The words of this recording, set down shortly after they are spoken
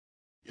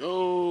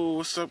Yo,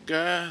 what's up,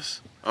 guys?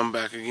 I'm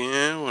back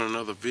again with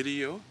another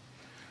video.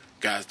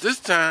 Guys, this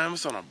time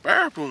it's on a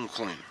bathroom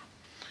cleaner.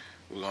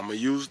 I'm gonna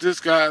use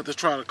this guy to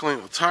try to clean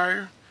a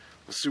tire.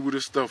 Let's see what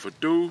this stuff will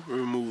do.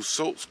 Remove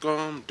soap,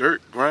 scum,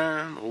 dirt,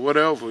 grime, or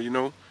whatever, you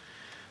know.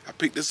 I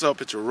picked this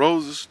up at your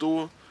Rose's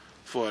store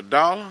for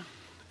 $1.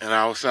 And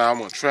I was I'm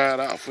gonna try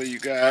it out for you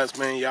guys,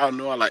 man. Y'all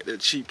know I like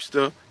that cheap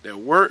stuff that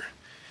work.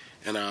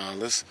 And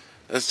let's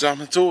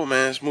jump into it,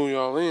 man. Let's move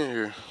y'all in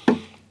here.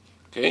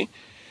 Okay.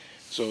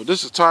 So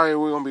this is a tire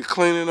we're gonna be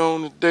cleaning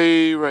on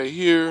today, right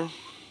here.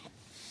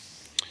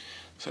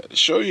 So I had to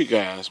show you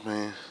guys,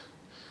 man.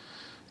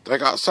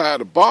 Like outside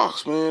the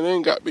box, man. It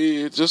ain't got to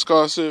be just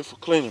cause I said for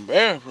cleaning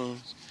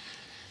bathrooms.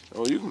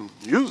 Oh, you can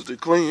use it to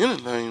clean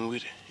anything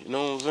with it. You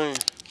know what I'm saying?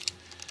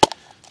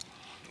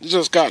 It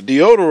just got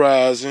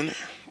deodorized in it.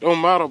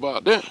 Don't matter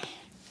about that.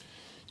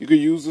 You can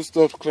use this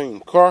stuff to clean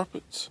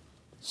carpets,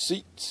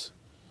 seats,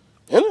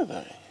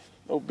 anything.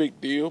 No big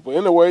deal. But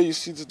anyway, you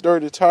see this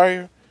dirty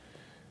tire?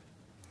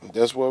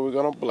 That's where we're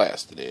gonna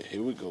blast it at.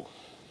 Here we go.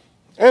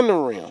 And the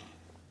rim.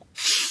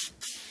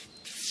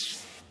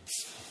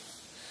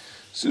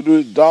 See,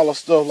 this dollar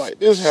stuff like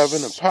this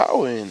having the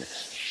power in it.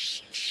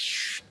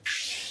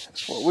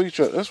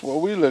 That's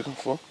what we looking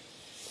for.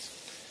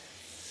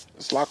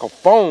 It's like a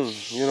phone,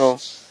 you know.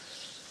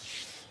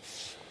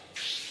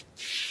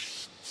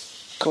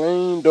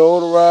 Clean,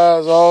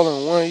 deodorize,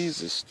 all in one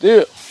easy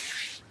step.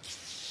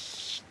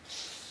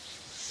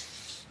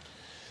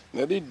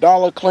 Now these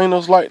dollar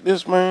cleaners like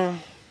this, man,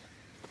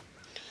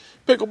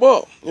 pick them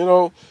up, you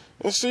know,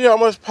 and see how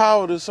much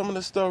power does some of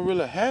this stuff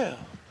really have.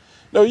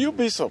 Now, you'll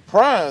be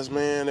surprised,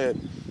 man, that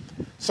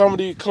some of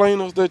these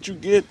cleaners that you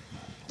get,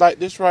 like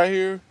this right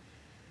here,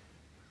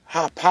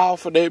 how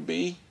powerful they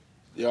be.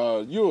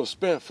 You'll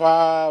spend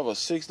 $5 or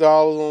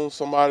 $6 on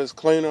somebody's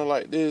cleaner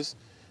like this,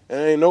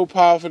 and ain't no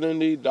powerful than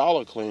these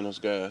dollar cleaners,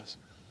 guys.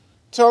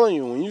 I'm telling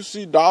you, when you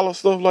see dollar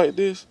stuff like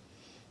this,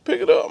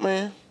 pick it up,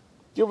 man.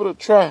 Give it a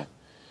try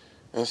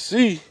and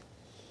see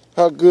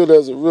how good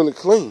does it really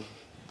clean.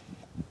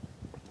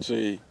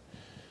 See,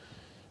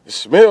 it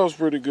smells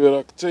pretty good,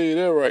 I can tell you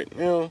that right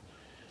now.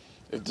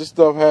 If this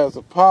stuff has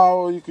the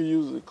power, you can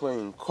use it to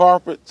clean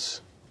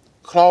carpets,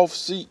 cloth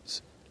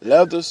seats,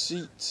 leather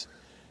seats.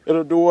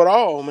 It'll do it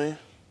all, man.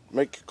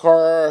 Make your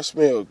car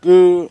smell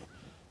good,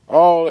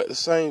 all at the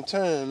same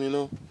time, you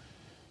know.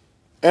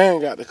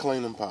 And got the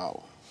cleaning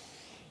power.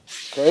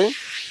 Okay?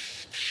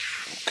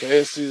 Okay,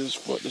 let's see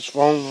what this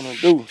phone gonna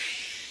do.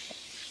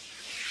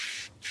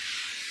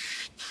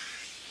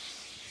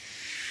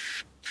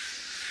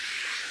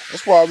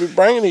 That's why I be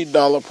bringing these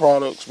dollar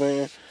products,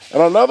 man.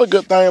 And another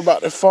good thing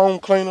about the foam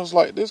cleaners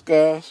like this,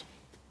 guys,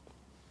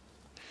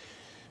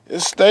 it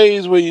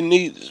stays where you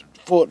need it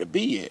for it to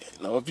be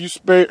at. Now, if you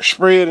spray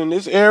it in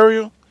this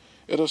area,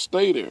 it'll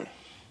stay there.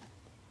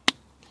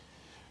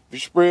 If you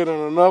spray it in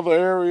another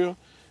area,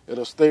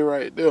 it'll stay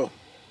right there.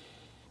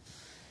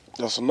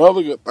 That's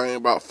another good thing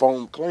about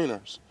foam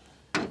cleaners.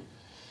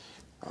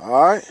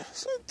 Alright,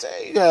 so I'll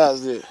tell you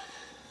guys this.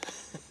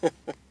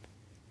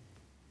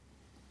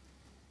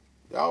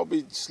 Y'all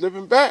be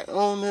slipping back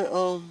on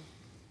that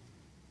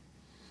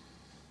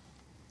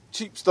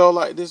cheap stuff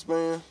like this,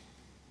 man.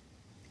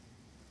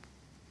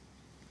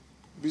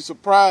 Be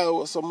surprised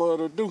what some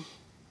of it do.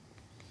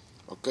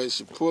 Okay,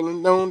 she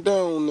pulling down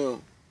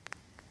now.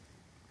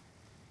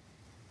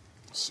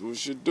 See what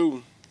she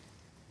do.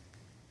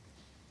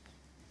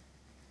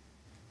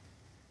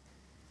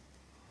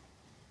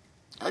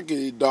 I give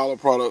these dollar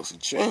products a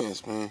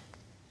chance, man.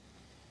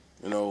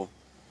 You know.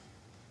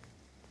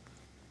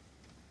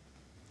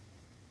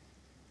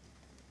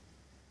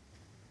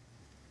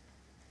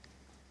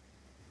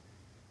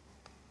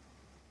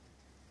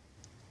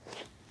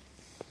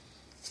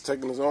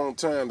 Taking his own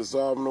time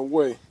dissolving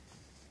away.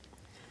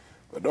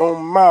 But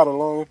don't matter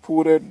long as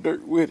pull that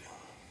dirt with it.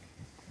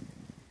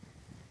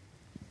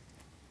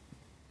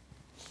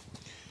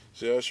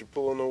 See how she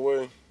pulling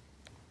away?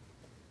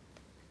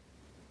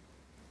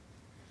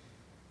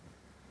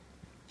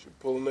 She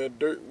pulling that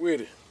dirt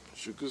with it,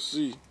 as you can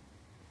see.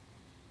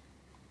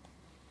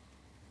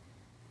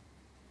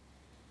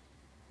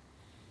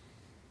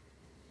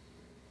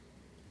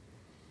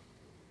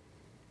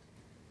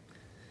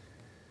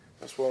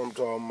 That's what I'm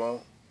talking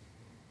about.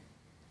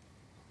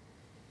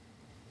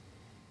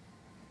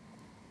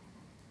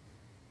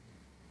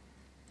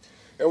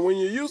 And when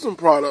you're using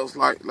products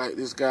like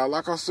this guy,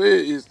 like I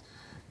said,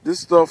 this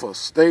stuff will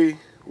stay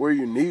where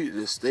you need it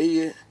to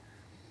stay at.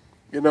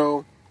 You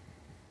know,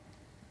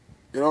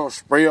 you don't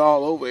spray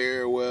all over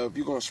everywhere. If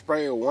you're going to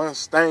spray one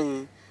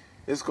stain,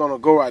 it's going to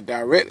go right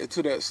directly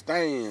to that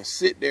stain and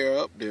sit there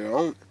up there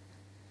on it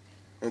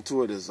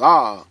until it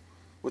dissolves,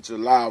 which will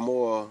allow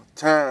more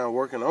time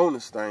working on the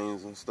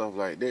stains and stuff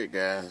like that,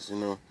 guys, you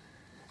know.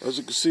 As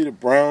you can see, the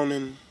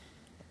browning,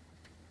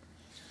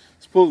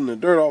 it's pulling the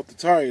dirt off the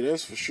tire,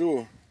 that's for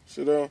sure.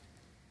 See that?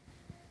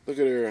 Look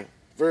at there.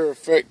 Very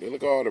effective.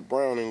 Look at all the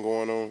browning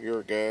going on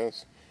here,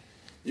 guys.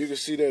 You can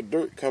see that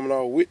dirt coming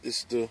off with this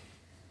stuff.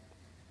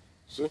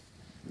 See?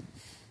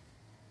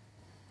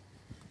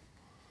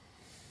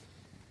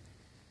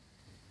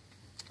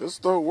 This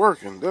stuff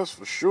working, that's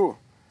for sure.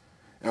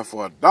 And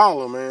for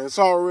 $1, man, it's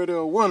already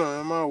a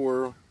winner in my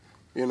world,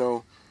 you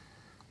know.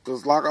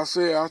 Because like I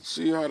said, I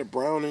see how the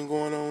browning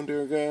going on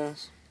there,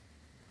 guys.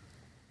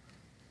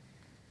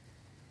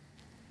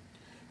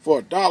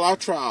 For $1, I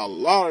try a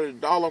lot of the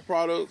dollar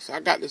products.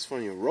 I got this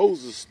from your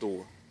Rose's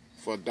store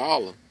for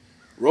 $1.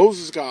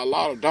 Rose's got a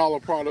lot of dollar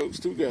products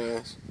too,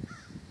 guys.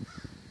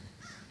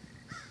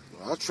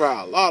 I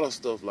try a lot of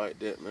stuff like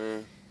that,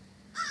 man.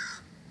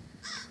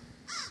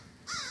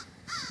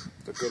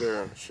 Look at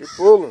her. She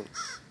pulling.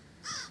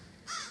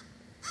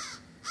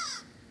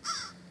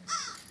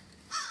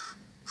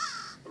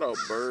 What up,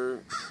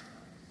 bird?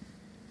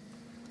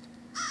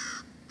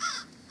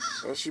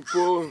 So she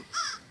pulling.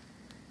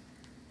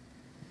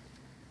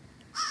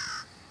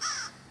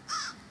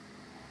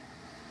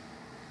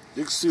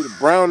 You can see the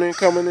browning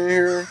coming in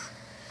here.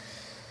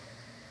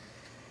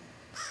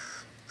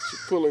 She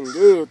pulling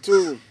good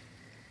too.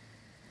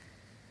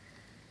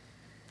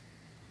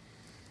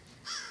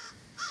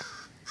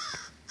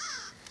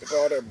 Look at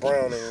all that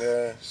browning,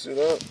 guys. See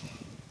that?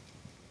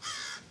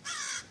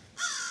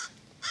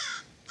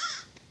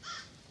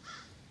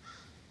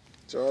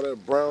 See all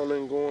that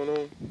browning going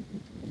on?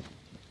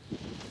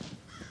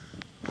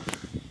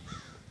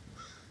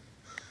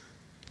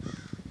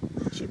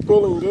 She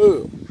pulling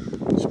good.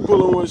 She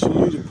pulling where she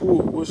need to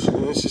pull,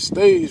 and she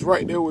stays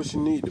right there where she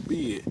need to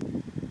be at.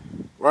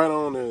 Right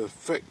on the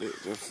effect that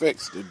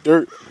affects the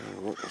dirt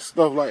and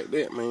stuff like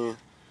that, man.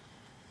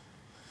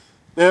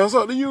 Now it's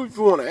up to you if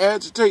you want to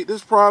agitate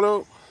this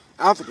product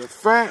after the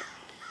fact.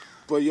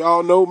 But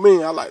y'all know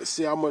me, I like to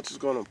see how much it's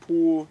gonna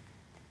pull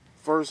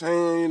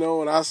firsthand, you know,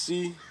 and I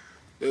see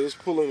that it's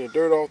pulling the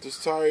dirt off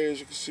this tire,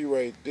 as you can see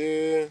right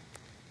there,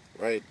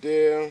 right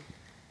there.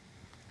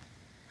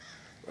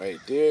 Right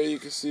there, you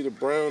can see the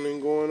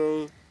browning going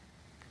on.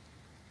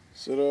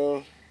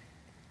 So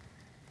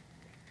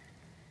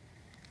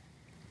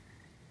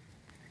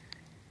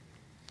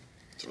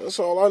that's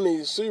all I need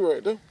to see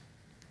right there.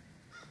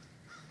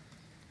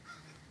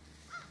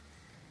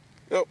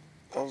 Yep,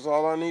 that's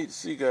all I need to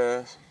see,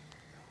 guys.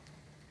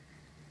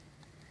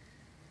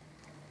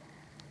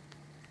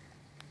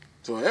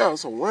 So yeah,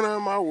 it's a winner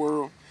in my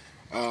world.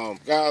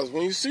 Guys,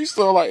 when you see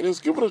stuff like this,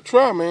 give it a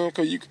try, man,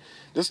 because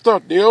this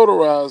stuff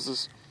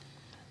deodorizes.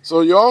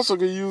 So you also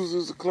can use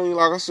this to clean,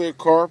 like I said,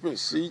 carpet,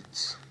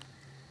 seats,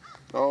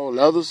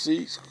 leather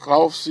seats,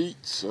 cloth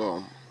seats,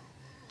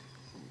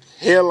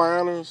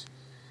 headliners.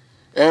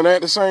 And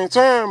at the same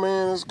time,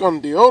 man, it's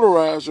going to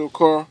deodorize your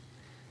car.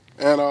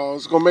 And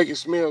it's going to make it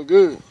smell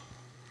good.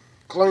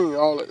 Clean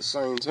all at the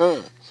same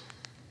time.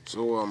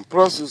 So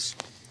plus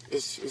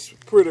it's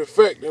pretty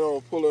effective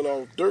on pulling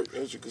off dirt,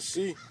 as you can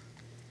see.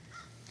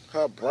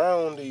 How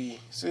brown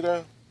see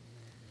that?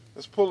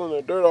 It's pulling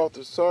the dirt off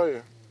the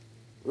tire.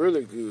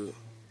 Really good.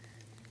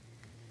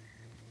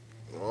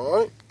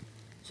 Alright.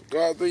 So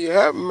guys, there you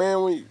have it,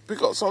 man. When you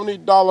pick up some of these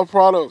dollar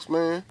products,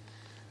 man.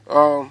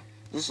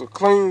 This is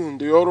clean and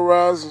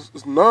deodorizes.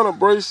 It's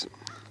non-abrasive.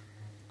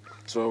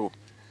 So,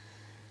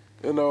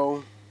 you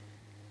know,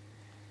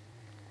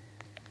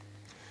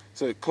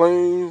 it's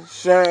clean,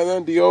 shine,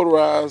 and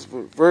deodorized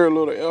with very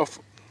little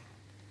effort.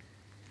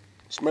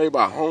 It's made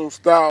by Home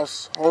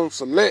Styles, Home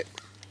Select.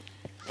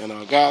 And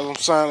guys, I'm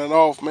signing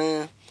off,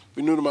 man. If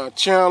you're new to my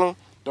channel,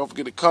 don't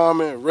forget to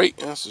comment,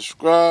 rate, and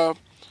subscribe.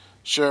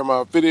 Share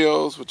my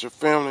videos with your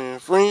family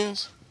and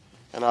friends.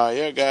 And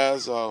yeah,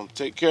 guys,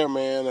 take care,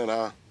 man. And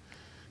I'll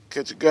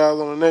catch you guys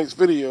on the next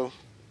video.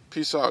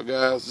 Peace out,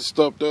 guys. This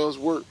stuff does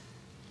work.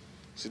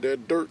 See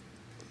that dirt?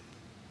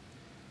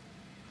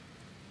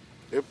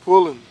 They're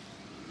pulling.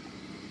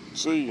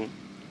 See you.